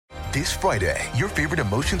This Friday, your favorite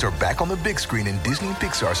emotions are back on the big screen in Disney and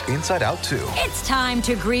Pixar's Inside Out 2. It's time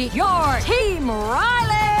to greet your Team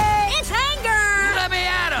Riley. It's anger. Let me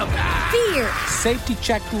at him. Fear. Safety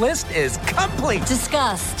checklist is complete.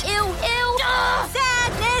 Disgust. Ew.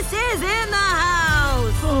 Sadness is in the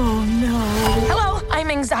house. Oh, no. Hello, I'm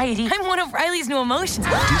anxiety. I'm one of Riley's new emotions.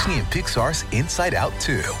 Disney and Pixar's Inside Out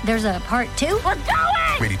 2. There's a part 2? We're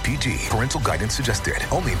going! Rated PG. Parental guidance suggested.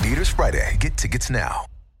 Only in theaters Friday. Get tickets now.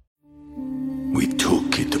 We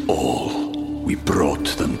took it all. We brought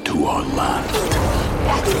them to our land.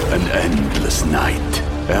 An endless night,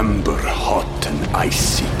 ember hot and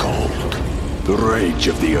icy cold. The rage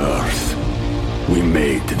of the earth. We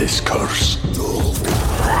made this curse.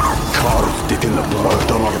 Carved it in the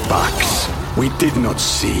blood on our backs. We did not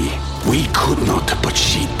see. We could not, but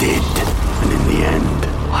she did. And in the end...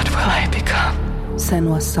 What will I become?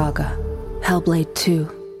 Senua's Saga. Hellblade 2.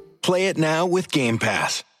 Play it now with Game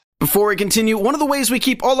Pass. Before we continue, one of the ways we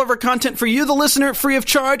keep all of our content for you, the listener, free of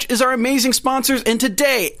charge is our amazing sponsors, and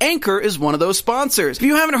today, Anchor is one of those sponsors. If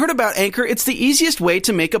you haven't heard about Anchor, it's the easiest way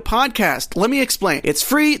to make a podcast. Let me explain. It's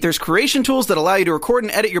free, there's creation tools that allow you to record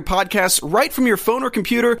and edit your podcasts right from your phone or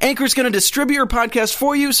computer. Anchor's going to distribute your podcast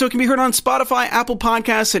for you so it can be heard on Spotify, Apple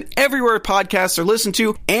Podcasts, and everywhere podcasts are listened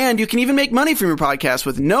to, and you can even make money from your podcast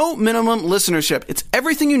with no minimum listenership. It's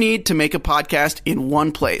everything you need to make a podcast in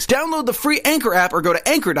one place. Download the free Anchor app or go to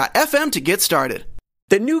anchor.fm to get started.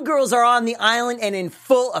 The new girls are on the island and in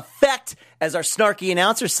full effect. As our snarky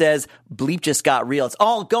announcer says, bleep just got real. It's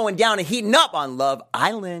all going down and heating up on Love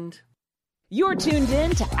Island. You're tuned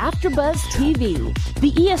in to AfterBuzz TV,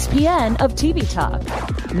 the ESPN of TV talk.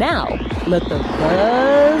 Now, let the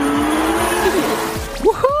buzz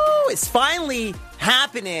begin. Woohoo! It's finally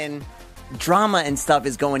happening. Drama and stuff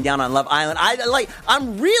is going down on Love Island.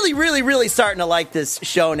 I'm really starting to like this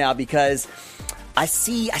show now because I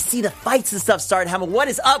see the fights and stuff starting happening. What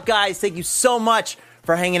is up, guys? Thank you so much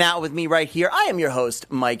for hanging out with me right here. I am your host,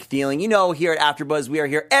 Mike Thieling. You know, here at AfterBuzz, we are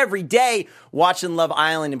here every day watching Love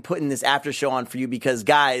Island and putting this after show on for you because,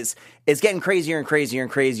 guys, it's getting crazier and crazier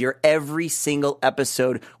and crazier every single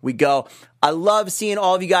episode we go. I love seeing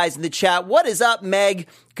all of you guys in the chat. What is up, Meg?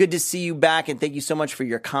 Good to see you back, and thank you so much for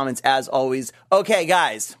your comments, as always. Okay,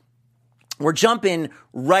 guys. We're jumping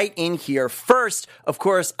right in here. First, of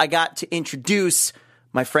course, I got to introduce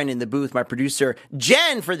my friend in the booth, my producer,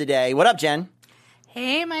 Jen, for the day. What up, Jen?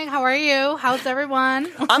 Hey, Mike. How are you? How's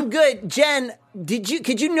everyone? I'm good. Jen,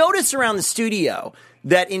 could you notice around the studio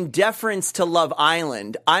that in deference to Love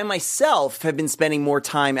Island, I myself have been spending more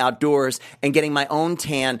time outdoors and getting my own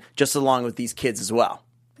tan just along with these kids as well?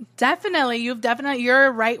 Definitely.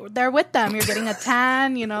 You're right there with them. You're getting a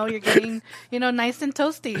tan, you're getting, nice and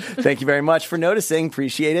toasty. Thank you very much for noticing.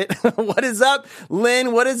 Appreciate it. What is up,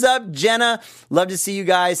 Lynn? What is up, Jenna? Love to see you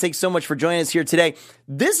guys. Thanks so much for joining us here today.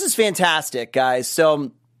 This is fantastic, guys. So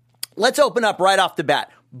let's open up right off the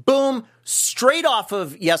bat. Boom. Straight off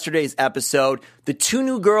of yesterday's episode, the two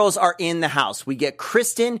new girls are in the house. We get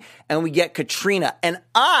Kristen and we get Katrina. And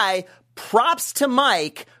props to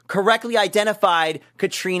Mike, correctly identified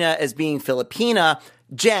Katrina as being Filipina.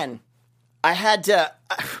 Jen, I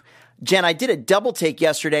did a double take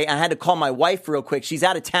yesterday. I had to call my wife real quick. She's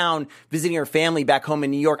out of town visiting her family back home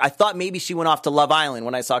in New York. I thought maybe she went off to Love Island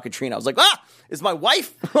when I saw Katrina. I was like, is my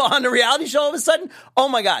wife on the reality show all of a sudden? Oh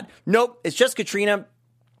my God. Nope, it's just Katrina.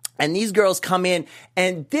 And these girls come in,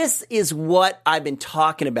 and this is what I've been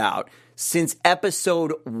talking about since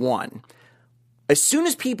episode 1. As soon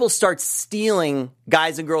as people start stealing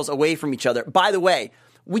guys and girls away from each other, by the way,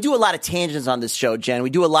 we do a lot of tangents on this show, Jen. We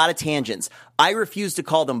do a lot of tangents. I refuse to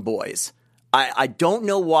call them boys. I don't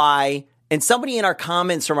know why. And somebody in our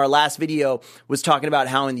comments from our last video was talking about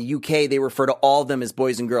how in the UK they refer to all of them as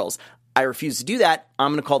boys and girls. I refuse to do that.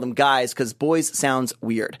 I'm going to call them guys because boys sounds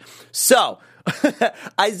weird. So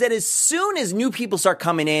I said as soon as new people start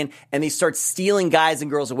coming in and they start stealing guys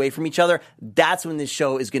and girls away from each other, that's when this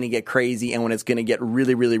show is going to get crazy and when it's going to get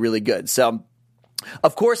really, really, really good. So,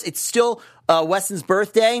 of course, it's still Weston's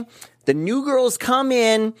birthday. The new girls come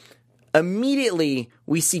in. Immediately,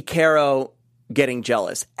 we see Caro getting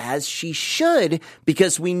jealous, as she should,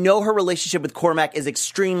 because we know her relationship with Cormac is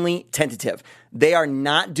extremely tentative. They are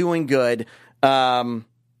not doing good.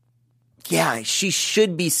 She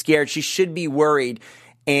should be scared. She should be worried.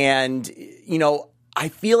 And, I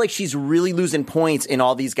feel like she's really losing points in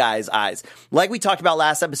all these guys' eyes. Like we talked about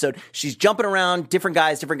last episode, she's jumping around, different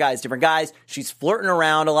guys. She's flirting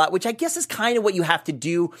around a lot, which I guess is kind of what you have to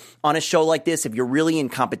do on a show like this if you're really in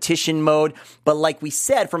competition mode. But like we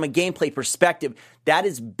said, from a gameplay perspective, That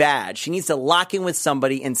is bad. She needs to lock in with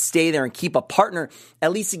somebody and stay there and keep a partner,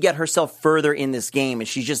 at least to get herself further in this game. And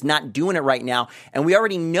she's just not doing it right now. And we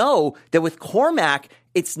already know that with Cormac,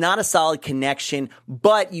 it's not a solid connection,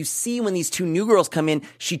 but you see when these two new girls come in,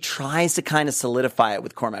 she tries to kind of solidify it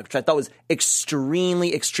with Cormac, which I thought was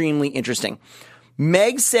extremely, extremely interesting.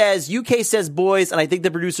 Meg says, UK says boys, and I think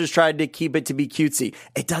the producers tried to keep it to be cutesy.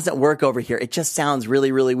 It doesn't work over here. It just sounds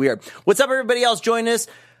really, really weird. What's up, everybody else? Join us.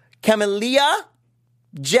 Camelia,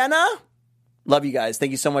 Jenna, love you guys.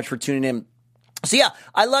 Thank you so much for tuning in. So yeah,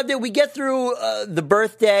 I loved it. We get through the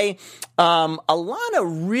birthday.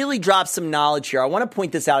 Alana really dropped some knowledge here. I want to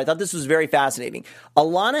point this out. I thought this was very fascinating.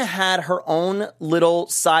 Alana had her own little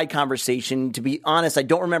side conversation. To be honest, I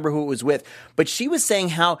don't remember who it was with, but she was saying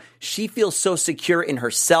how she feels so secure in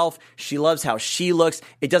herself. She loves how she looks.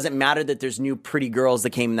 It doesn't matter that there's new pretty girls that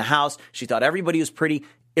came in the house. She thought everybody was pretty.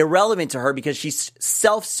 Irrelevant to her because she's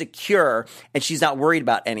self-secure and she's not worried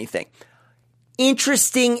about anything.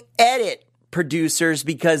 Interesting edit, producers,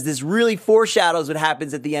 because this really foreshadows what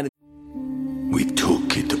happens at the end. We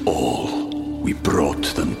took it all. We brought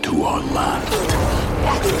them to our land.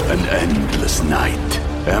 An endless night,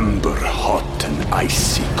 ember hot and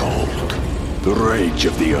icy cold. The rage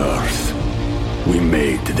of the earth. We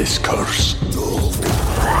made this curse.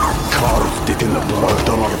 Carved it in the blood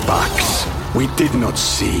on our backs. We did not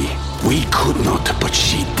see. We could not, but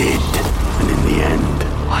she did. And in the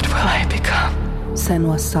end, what will I become?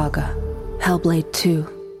 Senua's Saga. Hellblade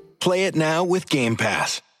 2. Play it now with Game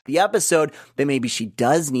Pass. The episode that maybe she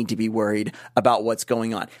does need to be worried about what's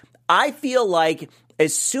going on. I feel like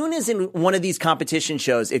as soon as in one of these competition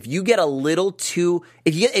shows, if you get a little too,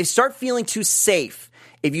 if you start feeling too safe,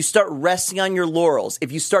 if you start resting on your laurels,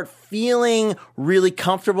 if you start feeling really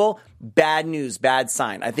comfortable, bad news, bad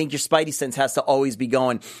sign. I think your spidey sense has to always be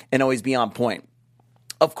going and always be on point.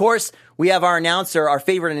 Of course, we have our announcer, our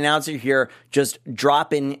favorite announcer here, just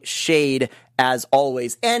dropping shade as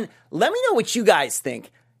always. And let me know what you guys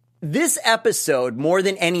think. This episode, more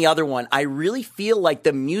than any other one, I really feel like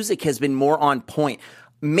the music has been more on point.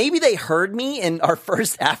 Maybe they heard me in our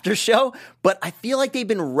first after show, but I feel like they've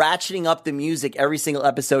been ratcheting up the music every single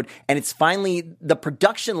episode, and it's finally, the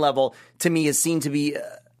production level to me has seemed to be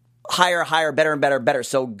higher, better, and better.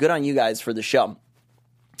 So good on you guys for the show.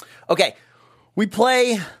 Okay, we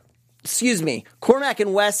play, Cormac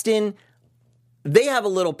and Weston. They have a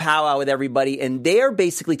little powwow with everybody, and they are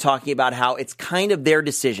basically talking about how it's kind of their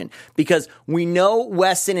decision. Because we know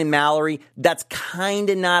Weston and Mallory, that's kind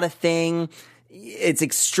of not a thing. It's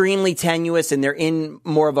extremely tenuous, and they're in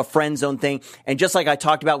more of a friend zone thing. And just like I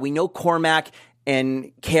talked about, we know Cormac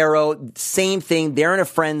and Caro, same thing. They're in a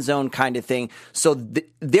friend zone kind of thing. So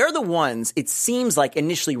they're the ones, it seems like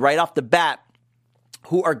initially right off the bat,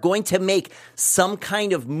 who are going to make some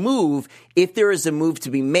kind of move if there is a move to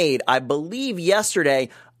be made. I believe yesterday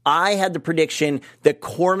I had the prediction that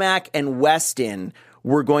Cormac and Weston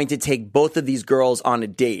were going to take both of these girls on a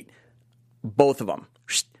date. Both of them.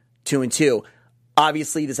 2 and 2.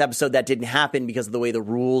 Obviously, this episode, that didn't happen because of the way the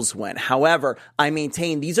rules went. However, I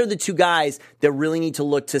maintain these are the two guys that really need to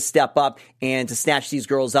look to step up and to snatch these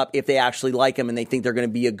girls up if they actually like them and they think they're going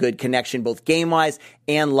to be a good connection both game-wise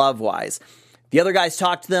and love-wise. The other guys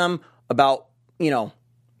talk to them about,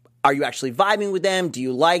 are you actually vibing with them? Do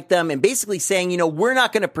you like them? And basically saying, we're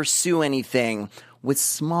not going to pursue anything with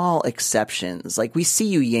small exceptions. Like, we see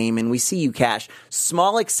you, Yaman. We see you, Cash.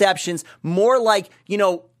 Small exceptions, more like,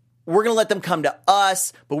 we're going to let them come to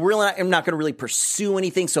us, but I'm not going to really pursue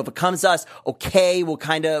anything. So if it comes to us, okay,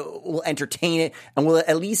 we'll entertain it, and we'll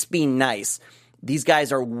at least be nice. These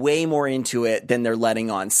guys are way more into it than they're letting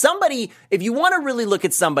on. Somebody, if you want to really look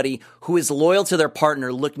at somebody who is loyal to their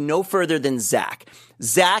partner, look no further than Zach.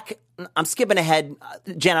 Zach, I'm skipping ahead.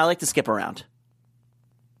 Jen, I like to skip around.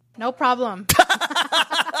 No problem.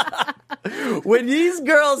 When these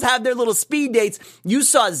girls have their little speed dates, you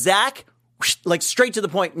saw Zach, like straight to the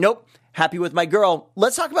point. Nope. Happy with my girl.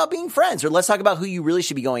 Let's talk about being friends, or let's talk about who you really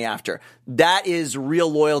should be going after. That is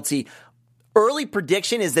real loyalty. Early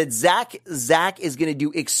prediction is that Zach is going to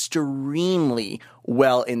do extremely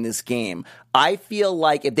well in this game. I feel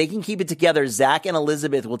like if they can keep it together, Zach and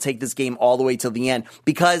Elizabeth will take this game all the way till the end.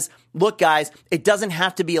 Because, look, guys, it doesn't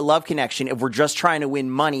have to be a love connection if we're just trying to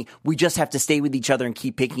win money. We just have to stay with each other and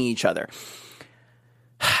keep picking each other.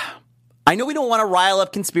 I know we don't want to rile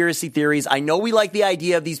up conspiracy theories. I know we like the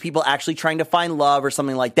idea of these people actually trying to find love or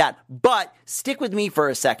something like that. But stick with me for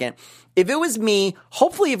a second. If it was me,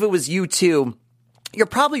 hopefully if it was you too, you're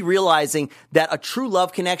probably realizing that a true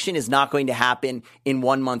love connection is not going to happen in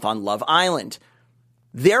 1 month on Love Island.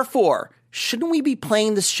 Therefore, shouldn't we be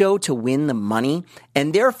playing the show to win the money?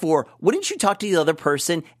 And therefore, wouldn't you talk to the other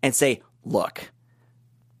person and say, look,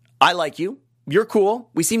 I like you. You're cool.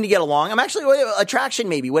 We seem to get along. I'm actually attraction,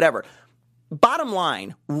 maybe, whatever. Bottom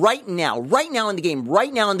line, right now in the game,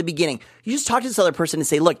 right now in the beginning, you just talk to this other person and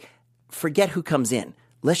say, look, forget who comes in.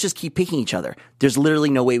 Let's just keep picking each other. There's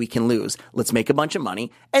literally no way we can lose. Let's make a bunch of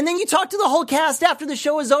money. And then you talk to the whole cast after the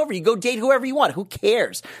show is over. You go date whoever you want. Who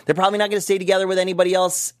cares? They're probably not going to stay together with anybody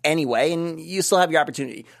else anyway, and you still have your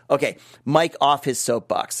opportunity. Okay, Mike off his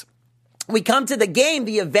soapbox. We come to the game,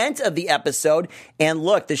 the event of the episode, and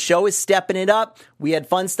look, the show is stepping it up. We had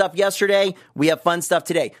fun stuff yesterday. We have fun stuff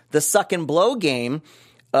today. The suck and blow game,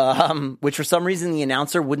 which for some reason the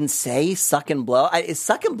announcer wouldn't say suck and blow. Is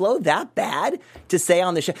suck and blow that bad to say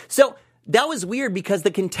on the show? So that was weird because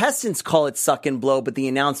the contestants call it suck and blow, but the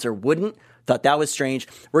announcer wouldn't. Thought that was strange.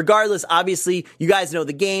 Regardless, obviously, you guys know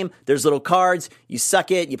the game. There's little cards. You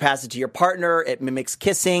suck it. You pass it to your partner. It mimics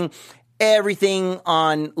kissing. Everything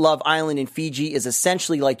on Love Island in Fiji is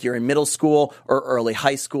essentially like you're in middle school or early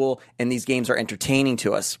high school, and these games are entertaining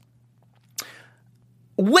to us.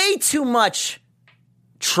 Way too much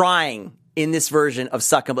trying in this version of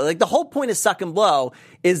suck and blow. Like, the whole point of suck and blow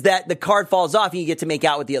is that the card falls off and you get to make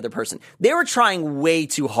out with the other person. They were trying way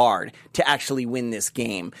too hard to actually win this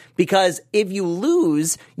game, because if you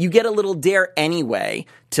lose, you get a little dare anyway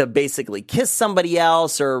to basically kiss somebody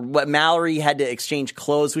else, or what Mallory had to exchange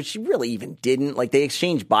clothes, which she really even didn't. Like, they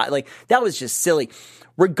exchanged like, that was just silly.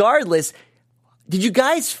 Regardless, did you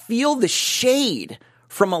guys feel the shade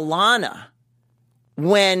from Alana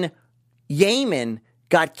when Yeaman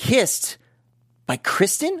got kissed by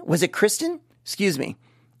Kristen? Was it Kristen? Excuse me.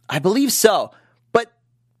 I believe so. But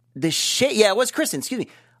the shade, yeah, it was Kristen. Excuse me.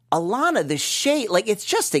 Alana, the shade, like, it's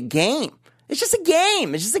just a game. It's just a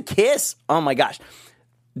game. It's just a kiss. Oh my gosh.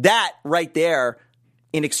 That right there,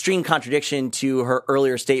 in extreme contradiction to her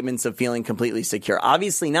earlier statements of feeling completely secure.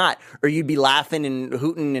 Obviously not, or you'd be laughing and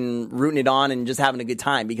hooting and rooting it on and just having a good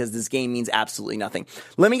time, because this game means absolutely nothing.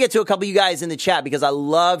 Let me get to a couple of you guys in the chat, because I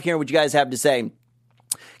love hearing what you guys have to say.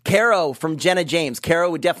 Caro from Jenna James. Caro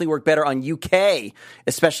would definitely work better on UK,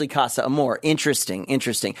 especially Casa Amor. Interesting.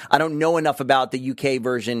 I don't know enough about the UK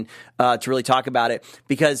version to really talk about it,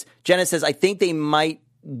 because Jenna says, I think they might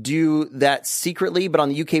do that secretly, but on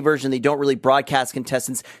the UK version, they don't really broadcast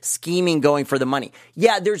contestants scheming, going for the money.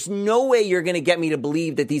 Yeah, there's no way you're going to get me to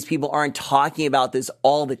believe that these people aren't talking about this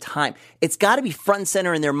all the time. It's got to be front and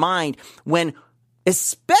center in their mind when,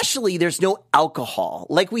 especially, there's no alcohol.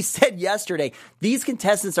 Like we said yesterday, these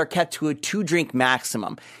contestants are kept to a 2-drink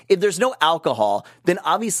maximum. If there's no alcohol, then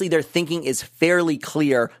obviously their thinking is fairly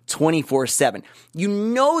clear 24/7. You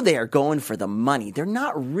know they're going for the money. They're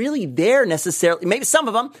not really there necessarily. Maybe some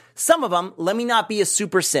of them, let me not be a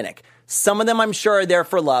super cynic. Some of them I'm sure are there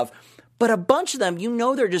for love. But a bunch of them, you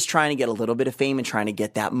know, they're just trying to get a little bit of fame and trying to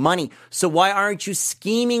get that money. So why aren't you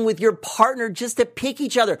scheming with your partner just to pick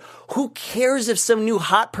each other? Who cares if some new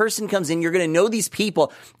hot person comes in? You're going to know these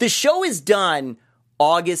people. The show is done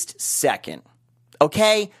August 2nd.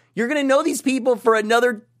 Okay? You're going to know these people for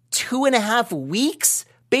another 2.5 weeks.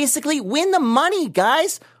 Basically, win the money,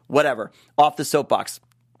 guys. Whatever. Off the soapbox.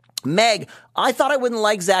 Meg, I thought I wouldn't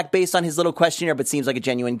like Zach based on his little questionnaire, but seems like a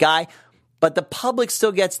genuine guy. But the public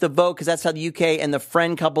still gets the vote, because that's how the UK and the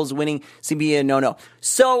friend couples winning seem to be a no-no.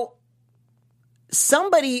 So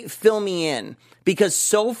somebody fill me in, because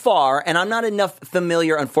so far, and I'm not enough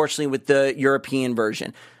familiar, unfortunately, with the European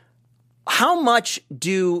version, how much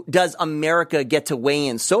does America get to weigh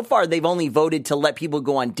in? So far, they've only voted to let people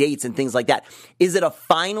go on dates and things like that. Is it a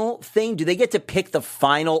final thing? Do they get to pick the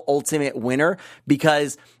final ultimate winner?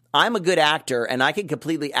 Because I'm a good actor, and I can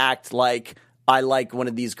completely act like I like one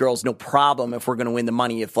of these girls, no problem, if we're going to win the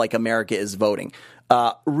money, if like America is voting.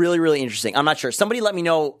 Really, really interesting. I'm not sure. Somebody let me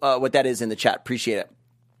know what that is in the chat. Appreciate it.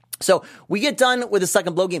 So we get done with the suck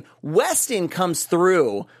and blow game. Weston comes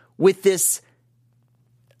through with this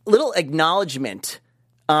little acknowledgement.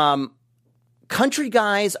 Country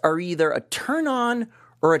guys are either a turn on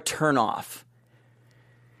or a turn off.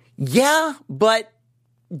 Yeah, but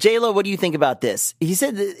J-Lo, what do you think about this? He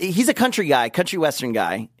said that he's a country guy, country western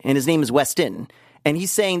guy, and his name is Weston. And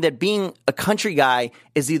he's saying that being a country guy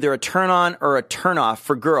is either a turn on or a turn off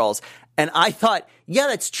for girls. And I thought, yeah,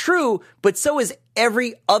 that's true, but so is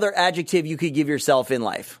every other adjective you could give yourself in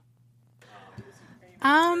life.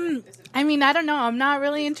 I mean, I don't know. I'm not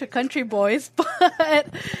really into country boys, but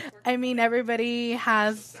I mean, everybody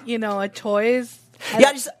has, a choice.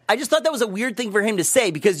 Yeah, I just thought that was a weird thing for him to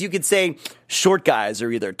say, because you could say short guys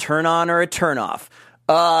are either turn on or a turn off.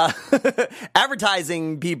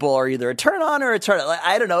 Advertising people are either a turn on or a turn off.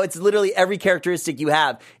 I don't know. It's literally every characteristic you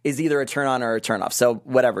have is either a turn on or a turn off. So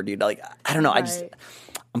whatever, dude. Like, I don't know. Right.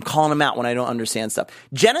 I'm calling them out when I don't understand stuff.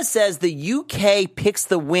 Jenna says the UK picks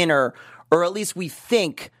the winner, or at least we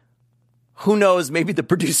think. Who knows? Maybe the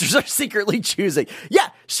producers are secretly choosing. Yeah,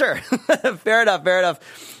 sure. Fair enough.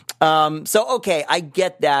 So, okay, I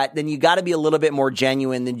get that. Then you got to be a little bit more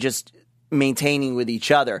genuine than just maintaining with each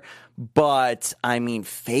other. But, I mean,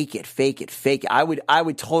 fake it. I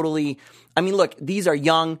would totally, I mean, look, these are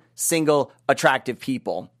young, single, attractive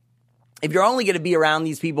people. If you're only going to be around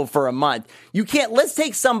these people for a month, you can't, let's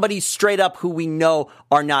take somebody straight up who we know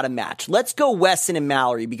are not a match. Let's go Weston and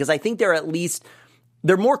Mallory, because I think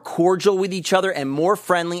they're more cordial with each other and more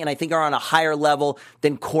friendly, and I think are on a higher level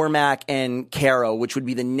than Cormac and Caro, which would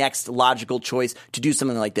be the next logical choice to do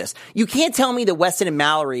something like this. You can't tell me that Weston and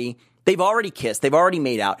Mallory, they've already kissed, they've already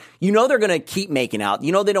made out. You know they're going to keep making out.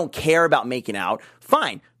 You know they don't care about making out.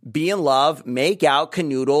 Fine. Be in love, make out,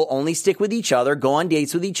 canoodle, only stick with each other, go on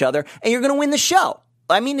dates with each other, and you're going to win the show.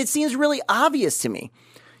 I mean, it seems really obvious to me.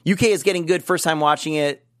 UK is getting good first time watching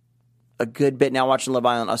it. A good bit now watching Love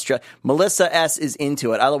Island Australia. Melissa S. is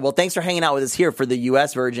into it. Well, thanks for hanging out with us here for the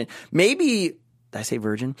U.S. version. Maybe, did I say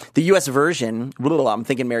virgin? The U.S. version. I'm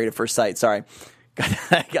thinking Married at First Sight. Sorry.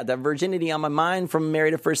 Got that virginity on my mind from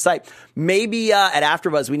Married at First Sight. Maybe at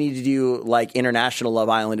AfterBuzz we need to do like international Love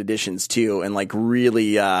Island editions too, and like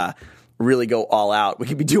really go all out. We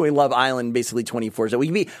could be doing Love Island basically 24/7. We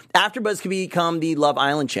could be AfterBuzz could become the Love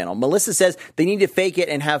Island channel. Melissa says they need to fake it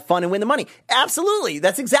and have fun and win the money. Absolutely,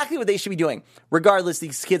 that's exactly what they should be doing. Regardless,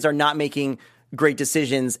 these kids are not making great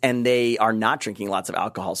decisions and they are not drinking lots of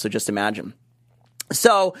alcohol. So just imagine.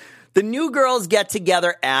 So the new girls get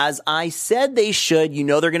together as I said they should. You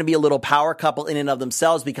know they're going to be a little power couple in and of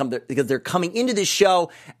themselves because they're coming into this show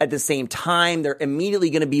at the same time. They're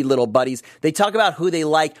immediately going to be little buddies. They talk about who they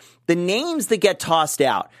like. The names that get tossed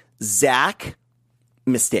out. Zach,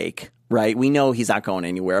 mistake, right? We know he's not going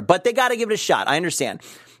anywhere, but they got to give it a shot. I understand.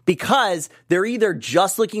 Because they're either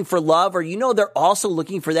just looking for love or, they're also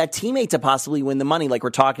looking for that teammate to possibly win the money like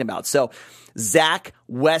we're talking about. So Zach,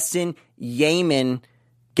 Weston, Yaman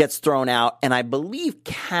gets thrown out, and I believe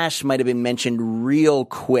Cash might have been mentioned real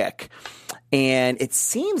quick. And it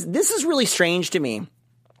seems, this is really strange to me.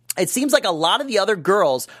 It seems like a lot of the other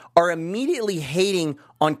girls are immediately hating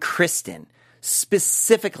on Kristen,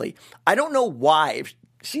 specifically. I don't know why.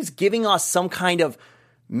 She's giving us some kind of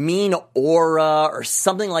mean aura or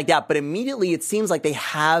something like that, but immediately it seems like they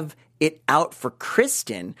have it out for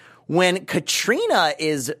Kristen. When Katrina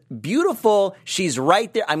is beautiful, she's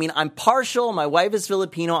right there. I mean, I'm partial. My wife is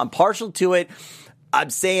Filipino. I'm partial to it. I'm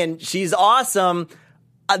saying she's awesome.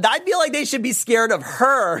 I feel like they should be scared of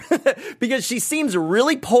her because she seems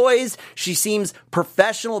really poised. She seems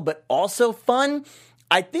professional, but also fun.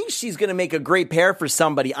 I think she's going to make a great pair for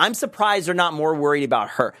somebody. I'm surprised they're not more worried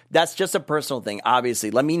about her. That's just a personal thing, obviously.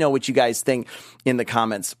 Let me know what you guys think in the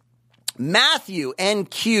comments. Matthew N.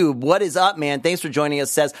 Cube, what is up, man? Thanks for joining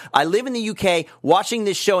us. Says, I live in the UK. Watching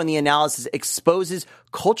this show and the analysis exposes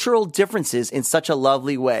cultural differences in such a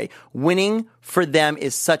lovely way. Winning for them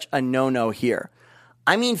is such a no-no here.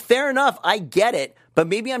 I mean, fair enough. I get it. But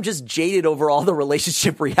maybe I'm just jaded over all the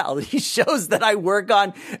relationship reality shows that I work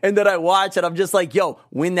on and that I watch. And I'm just like, yo,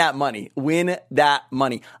 win that money. Win that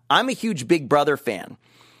money. I'm a huge Big Brother fan.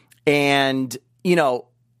 And,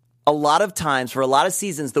 a lot of times, for a lot of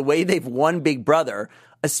seasons, the way they've won Big Brother,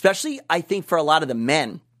 especially I think for a lot of the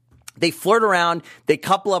men, they flirt around, they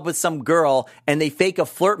couple up with some girl, and they fake a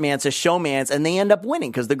flirtmance, a showmance, and they end up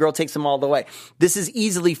winning because the girl takes them all the way. This is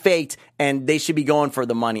easily faked, and they should be going for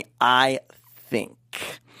the money, I think.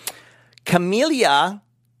 Camelia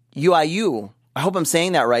Uayu, I hope I'm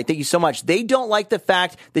saying that right. Thank you so much. They don't like the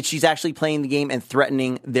fact that she's actually playing the game and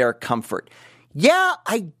threatening their comfort. Yeah,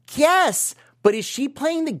 I guess. But is she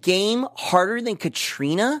playing the game harder than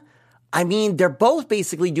Katrina? I mean, they're both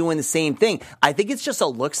basically doing the same thing. I think it's just a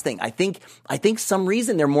looks thing. I think some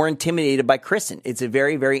reason they're more intimidated by Kristen. It's a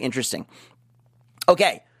very, very interesting.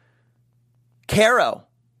 Okay. Caro,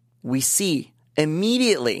 we see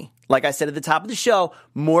immediately, like I said at the top of the show,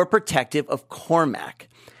 more protective of Cormac.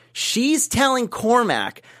 She's telling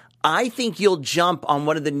Cormac, I think you'll jump on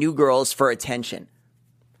one of the new girls for attention.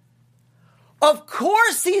 Of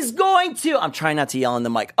course he's going to. I'm trying not to yell in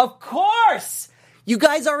the mic. Of course. You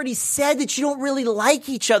guys already said that you don't really like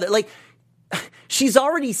each other. Like, she's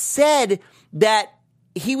already said that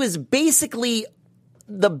he was basically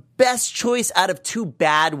the best choice out of two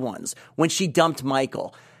bad ones when she dumped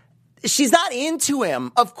Michael. she's not into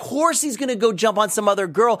him. Of course he's going to go jump on some other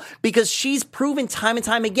girl because she's proven time and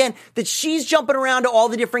time again that she's jumping around to all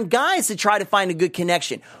the different guys to try to find a good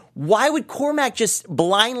connection. Why would Cormac just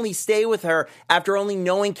blindly stay with her after only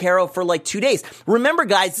knowing Caro for like 2 days? Remember,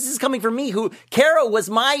 guys, this is coming from me, who Caro was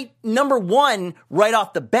my number one right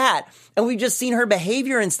off the bat, and we've just seen her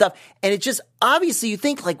behavior and stuff, and it just, obviously you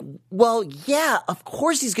think like, well, yeah, of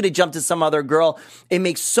course he's going to jump to some other girl. It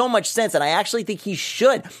makes so much sense, and I actually think he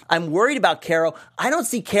should. I'm worried about Caro. I don't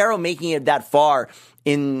see Caro making it that far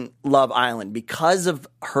in Love Island because of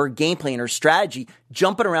her gameplay and her strategy,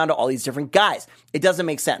 jumping around to all these different guys. It doesn't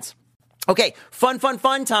make sense. Okay, fun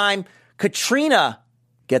time. Katrina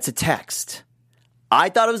gets a text. I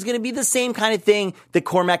thought it was going to be the same kind of thing that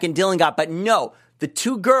Cormac and Dylan got, but no, the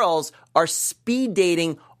two girls are speed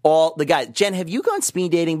dating all the guys. Jen, have you gone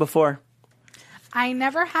speed dating before? I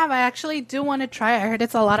never have. I actually do want to try. I heard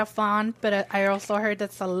it's a lot of fun, but I also heard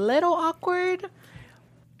it's a little awkward.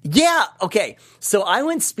 Yeah, okay. So I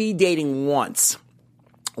went speed dating once.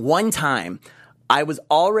 One time, I was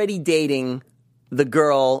already dating the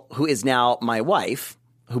girl who is now my wife,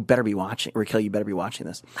 who better be watching. Raquel, you better be watching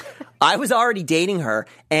this. I was already dating her,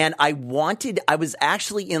 and I was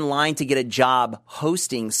actually in line to get a job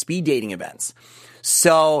hosting speed dating events.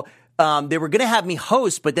 So they were going to have me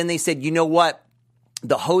host, but then they said, you know what?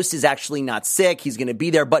 The host is actually not sick. He's going to be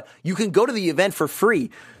there, but you can go to the event for free.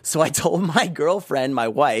 So I told my girlfriend, my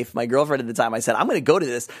girlfriend at the time, I said, I'm going to go to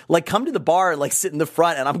this. Like, come to the bar and like sit in the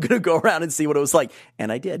front, and I'm going to go around and see what it was like.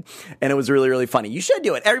 And I did. And it was really, really funny. You should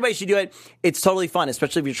do it. Everybody should do it. It's totally fun,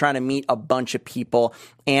 especially if you're trying to meet a bunch of people.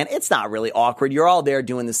 And it's not really awkward. You're all there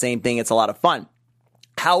doing the same thing. It's a lot of fun.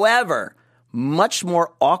 However, much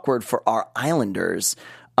more awkward for our Islanders.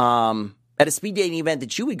 At a speed dating event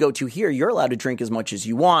that you would go to here, you're allowed to drink as much as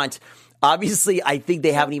you want. Obviously, I think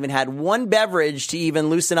they haven't even had one beverage to even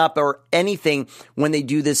loosen up or anything when they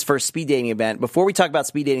do this first speed dating event. Before we talk about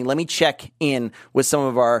speed dating, let me check in with some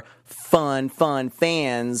of our fun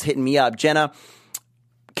fans hitting me up. Jenna,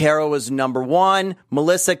 Caro was number one.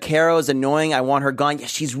 Melissa, Caro is annoying. I want her gone. Yeah,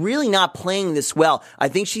 she's really not playing this well. I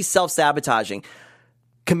think she's self-sabotaging.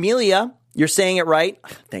 Camellia, you're saying it right.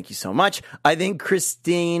 Thank you so much. I think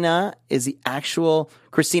Christina is the actual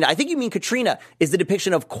Christina. I think you mean Katrina is the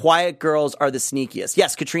depiction of quiet girls are the sneakiest.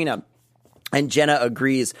 Yes, Katrina. And Jenna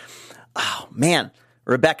agrees. Oh, man.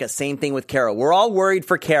 Rebecca, same thing with Caro. We're all worried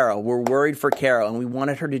for Caro. We're worried for Caro, and we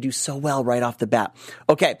wanted her to do so well right off the bat.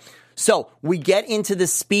 Okay, so we get into the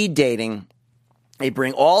speed dating. They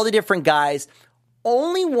bring all the different guys,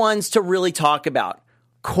 only ones to really talk about.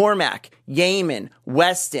 Cormac, Yaman,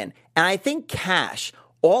 Weston, and I think Cash,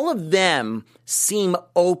 all of them seem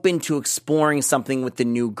open to exploring something with the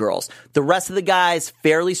new girls. The rest of the guys,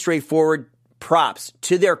 fairly straightforward. Props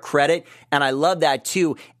to their credit, and I love that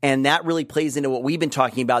too, and that really plays into what we've been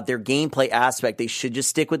talking about, their gameplay aspect. They should just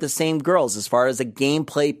stick with the same girls as far as a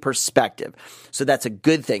gameplay perspective. So that's a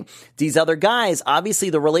good thing. These other guys,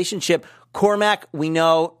 obviously the relationship, Cormac, we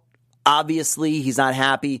know, obviously he's not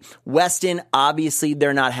happy. Weston, obviously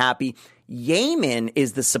they're not happy. Yaman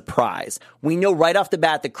is the surprise. We know right off the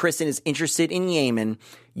bat that Kristen is interested in Yaman.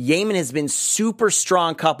 Yaman has been super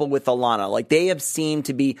strong couple with Alana. Like, they have seemed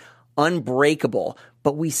to be unbreakable,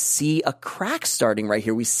 but we see a crack starting right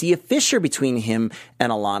here. We see a fissure between him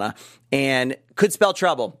and Alana, and could spell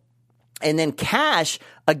trouble. And then Cash,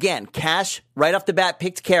 again, Cash right off the bat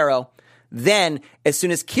picked Caro. Then, as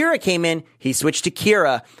soon as Kira came in, he switched to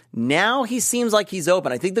Kira. Now he seems like he's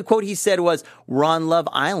open. I think the quote he said was, "We're on Love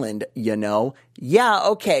Island, you know." Yeah,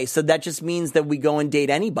 okay, so that just means that we go and date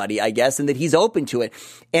anybody, I guess, and that he's open to it.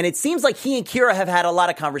 And it seems like he and Kira have had a lot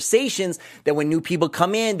of conversations that when new people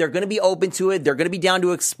come in, they're going to be open to it. They're going to be down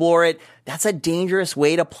to explore it. That's a dangerous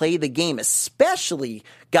way to play the game, especially,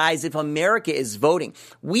 guys, if America is voting.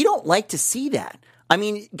 We don't like to see that. I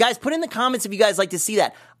mean, guys, put in the comments if you guys like to see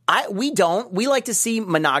that. We don't. We like to see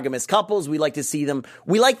monogamous couples. We like to see them.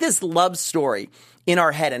 We like this love story in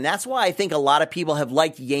our head. And that's why I think a lot of people have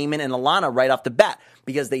liked Yaman and Alana right off the bat,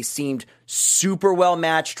 because they seemed super well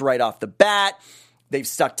matched right off the bat. They've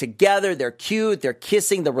stuck together. They're cute. They're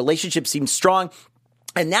kissing. The relationship seems strong.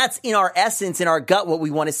 And that's in our essence, in our gut, what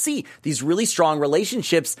we want to see. These really strong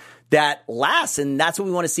relationships that last. And that's what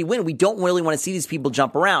we want to see win. We don't really want to see these people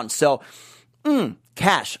jump around. So,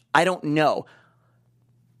 Cash, I don't know.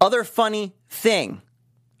 Other funny thing,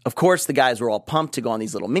 of course, the guys were all pumped to go on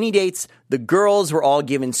these little mini dates. The girls were all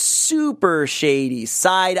given super shady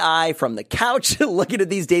side eye from the couch, looking at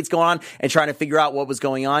these dates going on and trying to figure out what was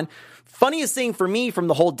going on. Funniest thing for me from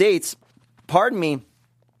the whole dates,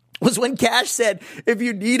 was when Cash said, "If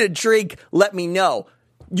you need a drink, let me know."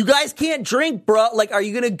 you guys can't drink, bro. Like, are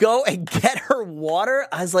you going to go and get her water?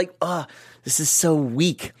 I was like, this is so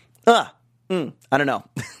weak. I don't know.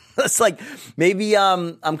 It's like, maybe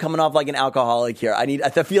I'm coming off like an alcoholic here. I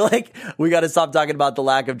feel like we got to stop talking about the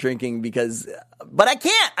lack of drinking but I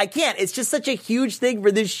can't. It's just such a huge thing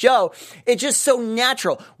for this show. It's just so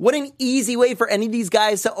natural. What an easy way for any of these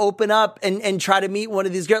guys to open up and try to meet one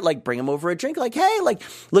of these girls. Like, bring them over a drink. Like, hey, like,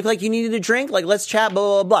 look like you needed a drink. Like, let's chat,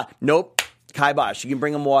 blah, blah, blah. Nope. Kibosh. You can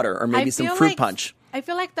bring them water or maybe some fruit punch. I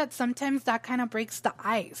feel like that sometimes that kind of breaks the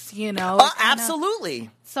ice, you know? Absolutely.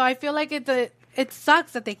 So I feel like it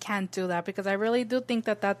sucks that they can't do that, because I really do think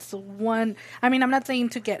that that's one. I mean, I'm not saying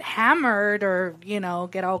to get hammered or, you know,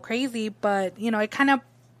 get all crazy, but, you know, it kind of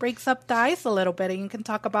breaks up the ice a little bit, and you can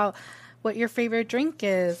talk about what your favorite drink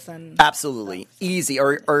is. And absolutely. Easy.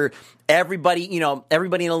 Or everybody, you know,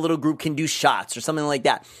 everybody in a little group can do shots or something like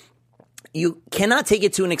that. You cannot take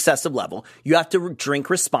it to an excessive level. You have to drink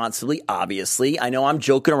responsibly, obviously. I know I'm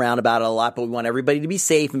joking around about it a lot, but we want everybody to be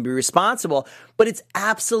safe and be responsible. But it's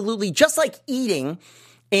absolutely just like eating.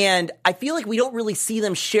 And I feel like we don't really see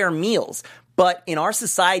them share meals. But in our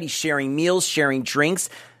society, sharing meals, sharing drinks,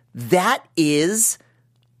 that is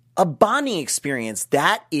a bonding experience.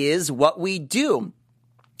 That is what we do.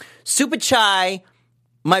 Super Chai,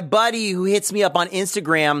 my buddy who hits me up on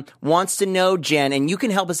Instagram, wants to know, Jen, and you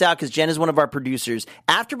can help us out because Jen is one of our producers.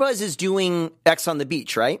 AfterBuzz is doing X on the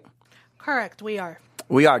Beach, right? Correct, we are.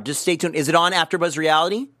 We are. Just stay tuned. Is it on AfterBuzz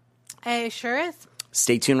Reality? It sure is.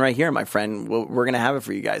 Stay tuned right here, my friend. We're going to have it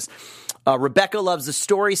for you guys. Rebecca loves the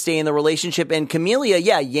story, stay in the relationship. And Camellia,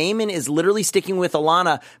 Yaman is literally sticking with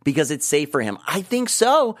Alana because it's safe for him. I think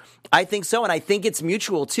so. And I think it's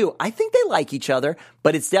mutual too. I think they like each other,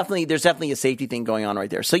 but there's definitely a safety thing going on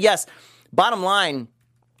right there. So yes, bottom line,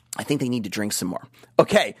 I think they need to drink some more.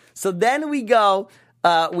 Okay. So then we go,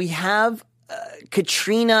 we have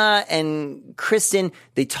Katrina and Kristen.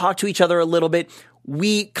 They talk to each other a little bit.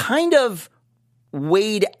 We kind of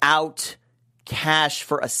weighed out Cash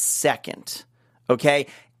for a second, okay?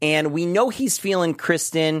 And we know he's feeling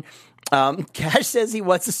Kristen. Cash says he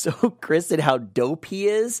wants to show Kristen how dope he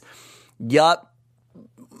is. Yup.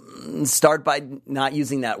 Start by not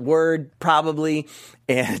using that word, probably,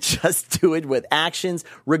 and just do it with actions.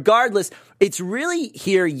 Regardless, it's really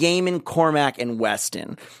here Yaman, Cormac, and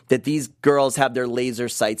Weston that these girls have their laser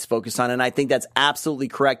sights focused on, and I think that's absolutely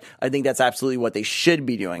correct. I think that's absolutely what they should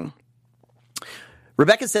be doing.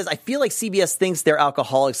 Rebecca says, I feel like CBS thinks they're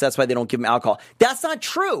alcoholics. That's why they don't give them alcohol. That's not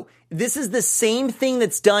true. This is the same thing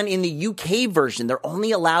that's done in the UK version. They're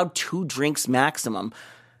only allowed 2 drinks maximum.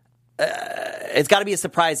 It's got to be a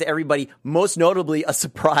surprise to everybody, most notably a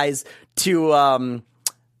surprise to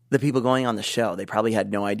the people going on the show. They probably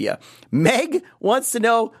had no idea. Meg wants to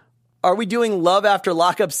know, are we doing Love After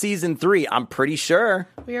Lockup Season 3? I'm pretty sure.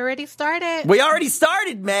 We already started. We already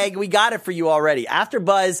started, Meg. We got it for you already.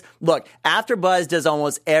 AfterBuzz, look, AfterBuzz does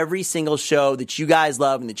almost every single show that you guys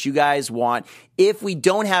love and that you guys want. If we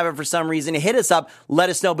don't have it for some reason, hit us up, let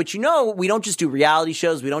us know. But you know, we don't just do reality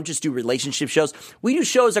shows. We don't just do relationship shows. We do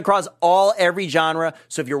shows across every genre.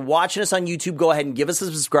 So if you're watching us on YouTube, go ahead and give us a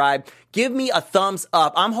subscribe. Give me a thumbs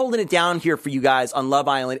up. I'm holding it down here for you guys on Love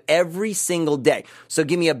Island every single day. So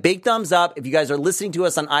give me a big thumbs up. If you guys are listening to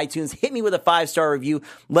us on iTunes, hit me with a 5-star review.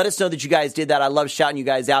 Let us know that you guys did that. I love shouting you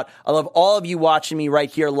guys out. I love all of you watching me right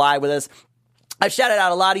here live with us. I've shouted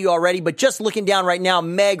out a lot of you already, but just looking down right now,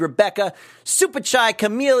 Meg, Rebecca, Super Chai,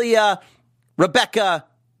 Camellia, Rebecca,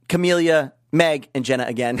 Camellia, Meg, and Jenna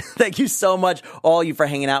again. Thank you so much, all of you, for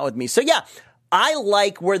hanging out with me. So yeah, I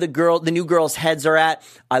like where the new girls' heads are at.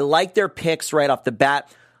 I like their picks right off the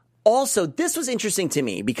bat. Also, this was interesting to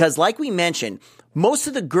me because, like we mentioned, most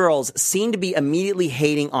of the girls seem to be immediately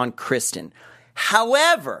hating on Kristen.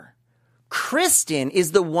 However, Kristen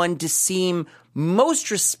is the one to seem most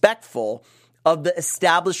respectful of the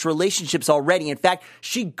established relationships already. In fact,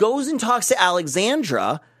 she goes and talks to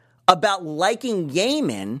Alexandra about liking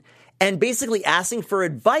Yaman and basically asking for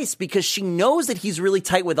advice because she knows that he's really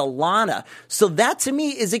tight with Alana. So that to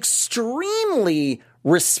me is extremely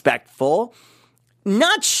respectful,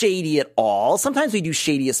 not shady at all. Sometimes we do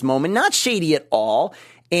shadiest moment, not shady at all.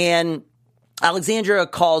 And Alexandra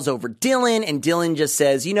calls over Dylan, and Dylan just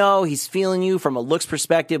says, you know, he's feeling you from a looks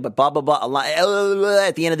perspective, but blah, blah, blah.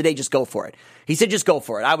 At the end of the day, just go for it. He said, just go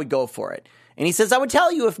for it. I would go for it. And he says, I would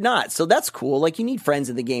tell you if not. So that's cool. Like, you need friends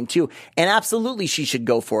in the game too. And absolutely she should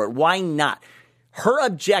go for it. Why not? Her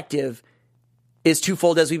objective is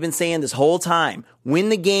twofold, as we've been saying this whole time. Win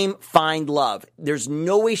the game, find love. There's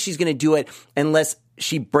no way she's going to do it unless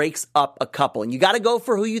she breaks up a couple. And you got to go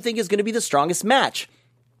for who you think is going to be the strongest match.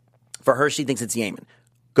 For her, she thinks it's Yaman.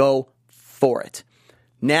 Go for it.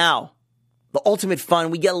 Now, the ultimate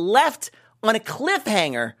fun, we get left on a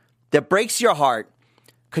cliffhanger that breaks your heart.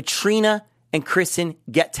 Katrina and Kristen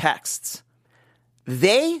get texts.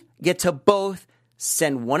 They get to both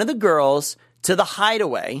send one of the girls to the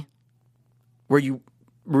hideaway, where you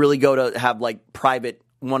really go to have like private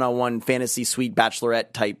one-on-one fantasy suite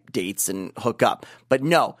bachelorette type dates and hook up. But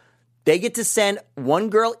no, they get to send one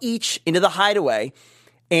girl each into the hideaway,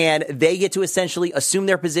 and they get to essentially assume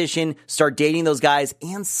their position, start dating those guys,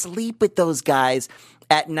 and sleep with those guys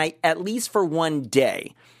at night, at least for one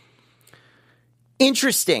day.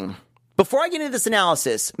 Interesting. Before I get into this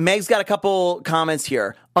analysis, Meg's got a couple comments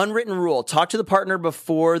here. Unwritten rule: talk to the partner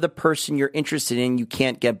before the person you're interested in. You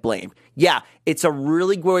can't get blamed. Yeah, it's a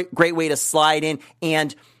really great way to slide in,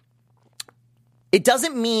 and it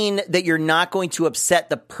doesn't mean that you're not going to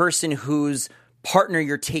upset the person whose partner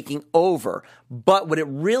you're taking over. But what it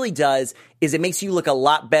really does is it makes you look a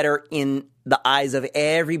lot better in the eyes of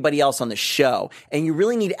everybody else on the show. And you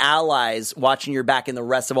really need allies watching your back and the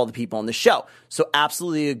rest of all the people on the show. So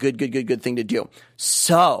absolutely a good thing to do.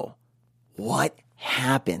 So what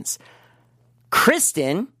happens?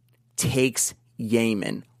 Kristen takes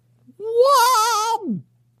Yaman. Whoa!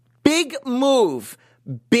 Big move.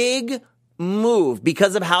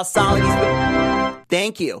 Because of how solid he's been.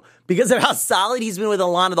 Thank you. Because of how solid he's been with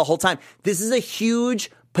Alana the whole time. This is a huge,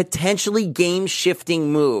 potentially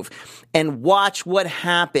game-shifting move. And watch what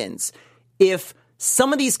happens. If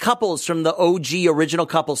some of these couples from the OG original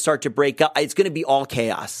couples start to break up, it's going to be all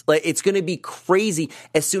chaos. Like, it's going to be crazy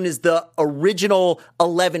as soon as the original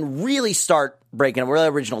 11 really start breaking up. We're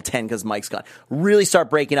the original 10 because Mike's gone. Really start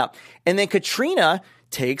breaking up. And then Katrina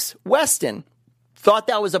takes Weston. Thought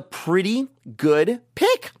that was a pretty good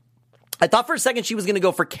pick. I thought for a second she was going to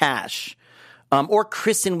go for Cash. Or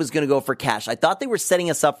Kristen was going to go for Cash. I thought they were setting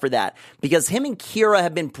us up for that because him and Kira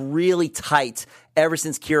have been really tight ever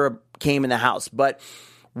since Kira came in the house. But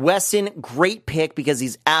Weston, great pick because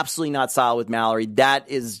he's absolutely not solid with Mallory. That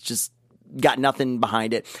is just got nothing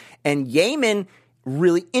behind it. And Yaman,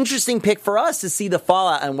 really interesting pick for us to see the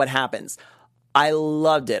fallout and what happens. I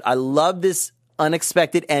loved it. I love this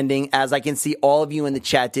unexpected ending, as I can see all of you in the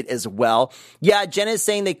chat did as well. Yeah, Jenna is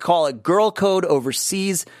saying they call it girl code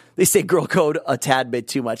overseas. They say girl code a tad bit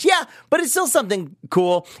too much. Yeah, but it's still something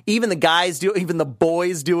cool. Even the guys do it, even the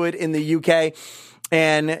boys do it in the UK.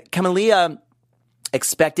 And Camelia,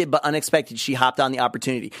 expected but unexpected, she hopped on the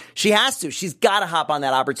opportunity. She has to. She's got to hop on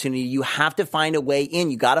that opportunity. You have to find a way in.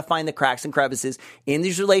 You got to find the cracks and crevices in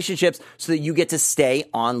these relationships so that you get to stay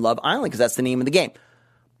on Love Island, because that's the name of the game.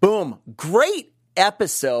 Boom. Great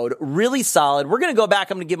episode. Really solid. We're going to go back.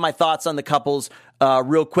 I'm going to give my thoughts on the couples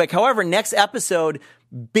real quick. However, next episode,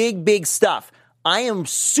 big stuff. I am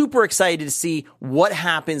super excited to see what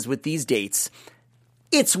happens with these dates.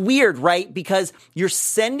 It's weird, right? Because you're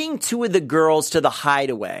sending two of the girls to the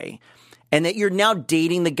hideaway and that you're now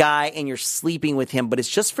dating the guy and you're sleeping with him, but it's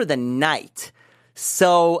just for the night.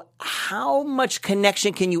 So how much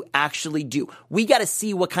connection can you actually do? We got to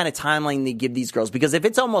see what kind of timeline they give these girls, because if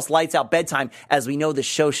it's almost lights out bedtime, as we know, the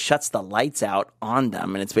show shuts the lights out on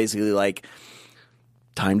them and it's basically like,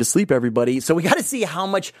 time to sleep, everybody. So we got to see how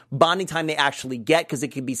much bonding time they actually get, because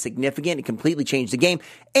it can be significant. It completely changed the game.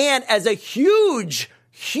 And as a huge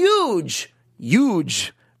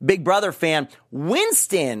Big Brother fan,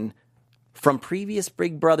 Winston from previous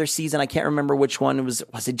Big Brother season, I can't remember which one it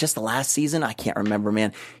was it just the last season? I can't remember,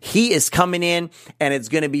 man. He is coming in and it's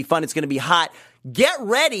going to be fun. It's going to be hot. Get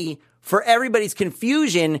ready for everybody's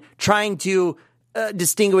confusion trying to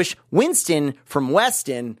distinguish Winston from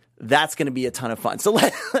Weston. That's going to be a ton of fun. So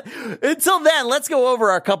until then, let's go over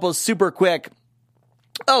our couples super quick.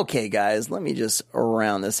 Okay, guys, let me just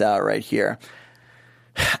round this out right here.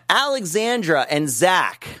 Alexandra and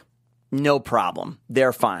Zach, no problem.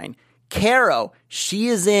 They're fine. Caro, she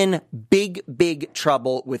is in big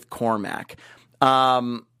trouble with Cormac.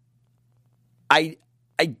 I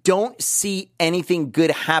don't see anything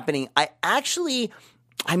good happening.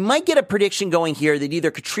 I might get a prediction going here that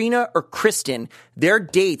either Katrina or Kristen, their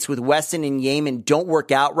dates with Weston and Yaman don't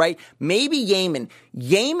work out right. Maybe Yaman.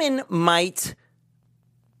 Yaman might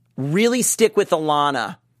really stick with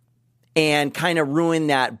Alana and kind of ruin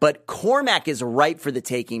that. But Cormac is ripe for the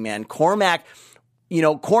taking, man. Cormac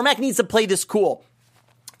needs to play this cool.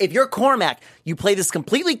 If you're Cormac, you play this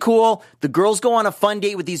completely cool. The girls go on a fun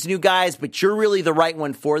date with these new guys, but you're really the right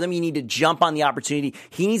one for them. You need to jump on the opportunity.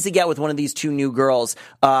 He needs to get with one of these two new girls.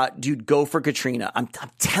 Dude, go for Katrina. I'm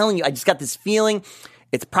telling you, I just got this feeling.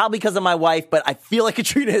 It's probably because of my wife, but I feel like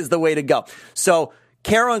Katrina is the way to go. So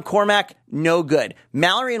Caro and Cormac, no good.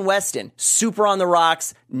 Mallory and Weston, super on the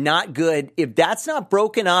rocks, not good. If that's not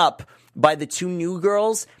broken up by the two new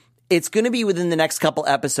girls, it's going to be within the next couple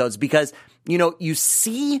episodes because, you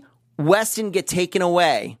see Weston get taken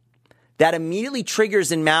away. That immediately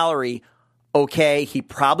triggers in Mallory, okay, he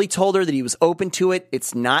probably told her that he was open to it.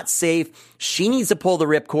 It's not safe. She needs to pull the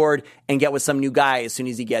ripcord and get with some new guy as soon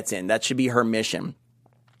as he gets in. That should be her mission.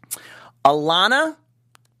 Alana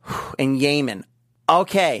and Yaman.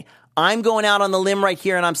 Okay, I'm going out on the limb right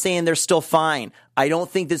here and I'm saying they're still fine. I don't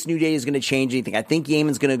think this new day is going to change anything. I think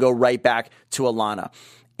Yaman's going to go right back to Alana.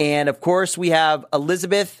 And of course, we have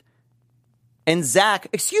Elizabeth and Zach.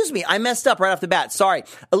 Excuse me, I messed up right off the bat. Sorry.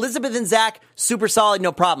 Elizabeth and Zach, super solid,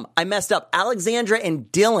 no problem. I messed up. Alexandra and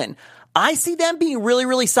Dylan. I see them being really,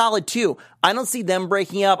 really solid too. I don't see them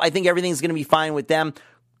breaking up. I think everything's going to be fine with them.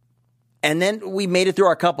 And then we made it through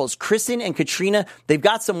our couples. Kristen and Katrina, they've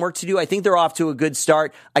got some work to do. I think they're off to a good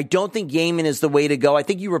start. I don't think Yaman is the way to go. I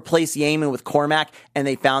think you replace Yaman with Cormac, and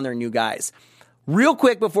they found their new guys. Real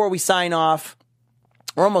quick before we sign off,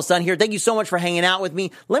 we're almost done here. Thank you so much for hanging out with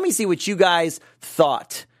me. Let me see what you guys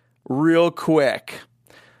thought real quick.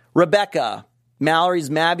 Rebecca, Mallory's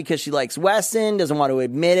mad because she likes Weston, doesn't want to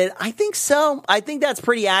admit it. I think so. I think that's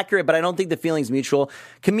pretty accurate, but I don't think the feeling's mutual.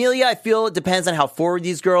 Camelia, I feel it depends on how forward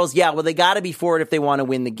these girls. Yeah, well, they got to be forward if they want to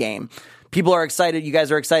win the game. People are excited. You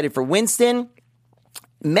guys are excited for Winston.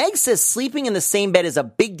 Meg says sleeping in the same bed is a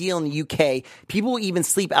big deal in the UK. People will even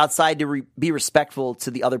sleep outside to be respectful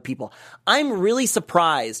to the other people. I'm really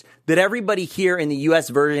surprised that everybody here in the US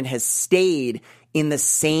version has stayed in the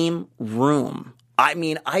same room. I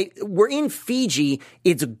mean, we're in Fiji.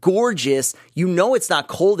 It's gorgeous. It's not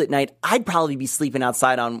cold at night. I'd probably be sleeping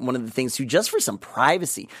outside on one of the things too, just for some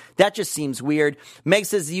privacy. That just seems weird. Meg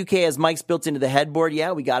says the UK has mics built into the headboard.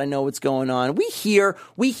 Yeah, we got to know what's going on. We hear,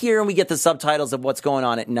 and we get the subtitles of what's going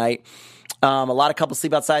on at night. A lot of couples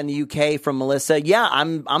sleep outside in the UK from Melissa. Yeah,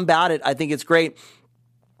 I'm about it. I think it's great.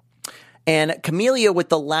 And Camelia with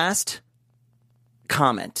the last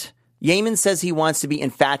comment. Yaman says he wants to be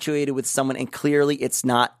infatuated with someone, and clearly it's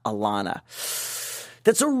not Alana.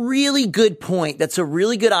 That's a really good point. That's a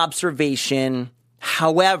really good observation.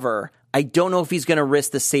 However, I don't know if he's going to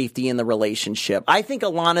risk the safety in the relationship. I think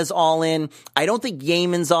Alana's all in. I don't think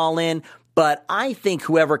Yaman's all in, but I think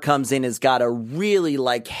whoever comes in has got a really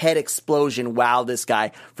head explosion. Wow, this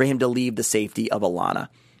guy, for him to leave the safety of Alana.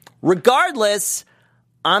 Regardless,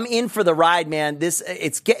 I'm in for the ride, man.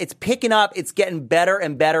 It's picking up. It's getting better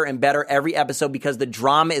and better and better every episode because the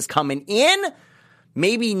drama is coming in.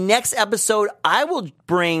 Maybe next episode I will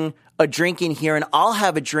bring a drink in here and I'll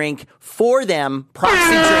have a drink for them. Proxy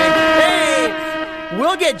drink. Hey,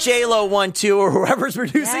 we'll get J-Lo one too, or whoever's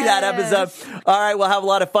producing that episode. All right, we'll have a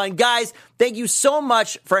lot of fun. Guys, thank you so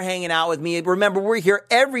much for hanging out with me. Remember, we're here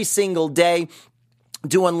every single day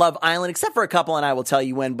doing Love Island, except for a couple, and I will tell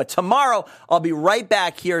you when. But tomorrow, I'll be right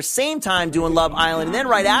back here, same time, doing Love Island. And then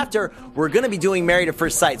right after, we're going to be doing Married at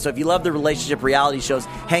First Sight. So if you love the relationship reality shows,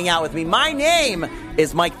 hang out with me. My name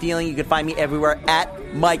is Mike Thieling. You can find me everywhere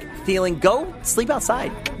at Mike Thieling. Go sleep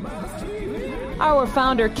outside. Our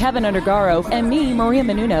founder, Kevin Undergaro, and me, Maria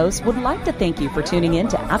Menounos, would like to thank you for tuning in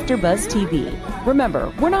to AfterBuzz TV.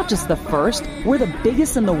 Remember, we're not just the first, we're the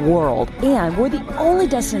biggest in the world, and we're the only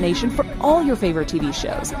destination for all your favorite TV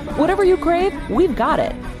shows. Whatever you crave, we've got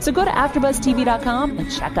it. So go to AfterBuzzTV.com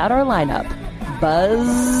and check out our lineup.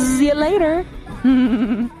 Buzz you later.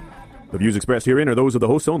 The views expressed herein are those of the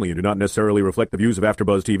hosts only and do not necessarily reflect the views of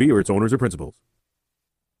AfterBuzz TV or its owners or principals.